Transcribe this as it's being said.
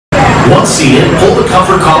Once seated, pull the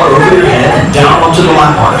comfort collar over your head and down onto the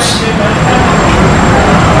lap harness.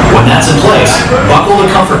 When that's in place, buckle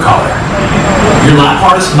the comfort collar. Your lap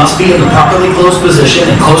harness must be in the properly closed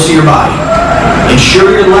position and close to your body.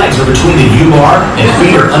 Ensure your legs are between the U-bar and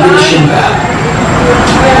feet are under the shin pad.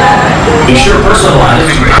 Be sure personal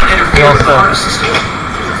items do not interfere with the harness system.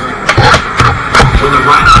 When the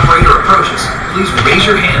ride operator approaches, please raise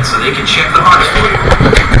your hands so they can check the harness for you.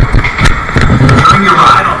 During your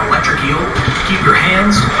ride on Electric Eel, keep your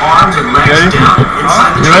hands, arms, and legs down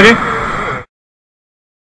inside the truck.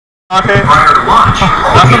 Okay. Prior to launch,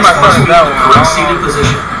 all guests must be in the correct seated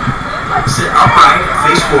position. Sit upright and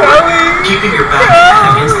face forward, keeping your back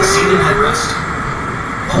flat against the seat and headrest.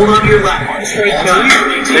 Hold on to your lap harness at all times to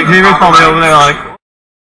maintain the proper ride.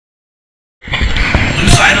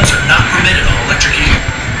 Loose items are not permitted on Electric Eel.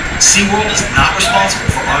 SeaWorld is not responsible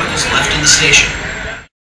for articles left in the station.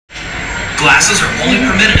 Glasses are only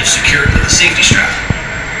permitted if secured with a safety strap.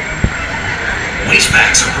 Waste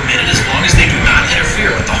bags are permitted as long as they do not interfere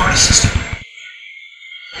with the harness system.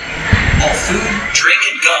 All food, drink,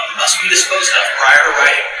 and gum must be disposed of prior to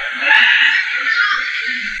riding.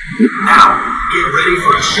 Now, get ready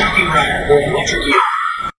for a shocking ride aboard Electric Eel.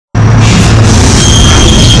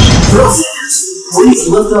 Thrill seekers, please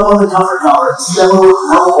lift up on the comfort collar and settle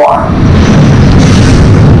level bar.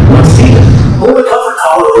 Once seated, pull the comfort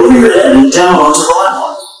collar over your head and down onto the lap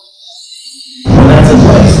harness. When that's in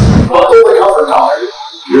place, buckle the comfort collar.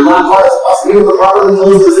 Your lap harness must be in the properly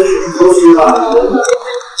closed position and close to your body.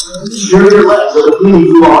 Ensure your legs are between the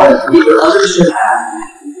U-bar and feet are under the shin pad.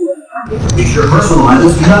 Be sure personal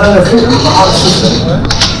items do not interfere with the harness system.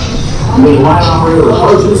 When the ride operator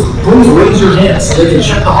approaches, please raise your hands so they can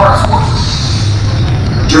check the harness for you.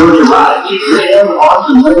 During your ride, keep your hands, arms,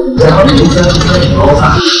 and legs down inside the train at all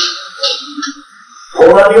times.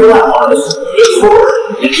 Hold on to your lap harness, face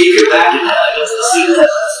forward, and keep your back and head against the seat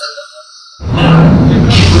headrest. Now,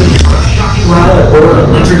 get ready for a shocking ride aboard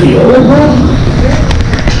Electric Eel.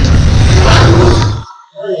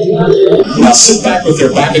 Now sit back with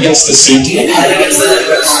your back against the seat and head against the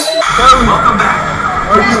headrest. Welcome back.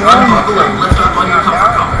 Please unbuckle and lift up on your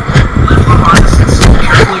comfort collar. Lift the harness and sit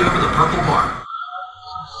carefully over the purple bar.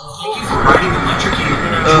 Thank you for riding Electric Eel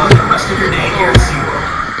and enjoy the rest of your day here at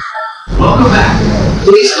SeaWorld. Welcome back.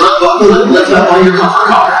 Please unbuckle and lift up on your comfort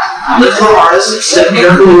collar. Lift the harness and step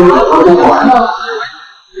carefully over the purple bar.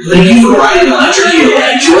 Thank you for riding Electric Eel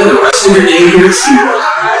and enjoy the rest of your day here at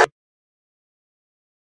SeaWorld.